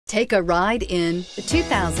Take a ride in the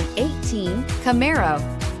 2018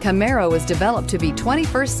 Camaro. Camaro was developed to be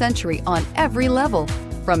 21st century on every level,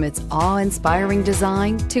 from its awe-inspiring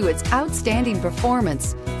design to its outstanding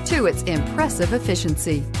performance to its impressive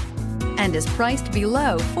efficiency, and is priced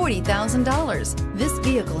below $40,000. This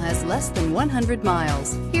vehicle has less than 100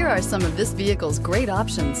 miles. Here are some of this vehicle's great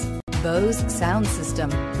options: Bose sound system,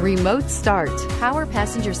 remote start, power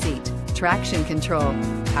passenger seat, traction control,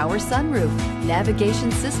 power sunroof,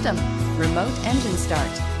 navigation system, remote engine start,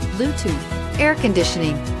 Bluetooth, air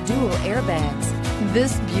conditioning, dual airbags.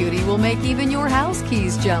 This beauty will make even your house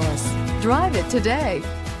keys jealous. Drive it today.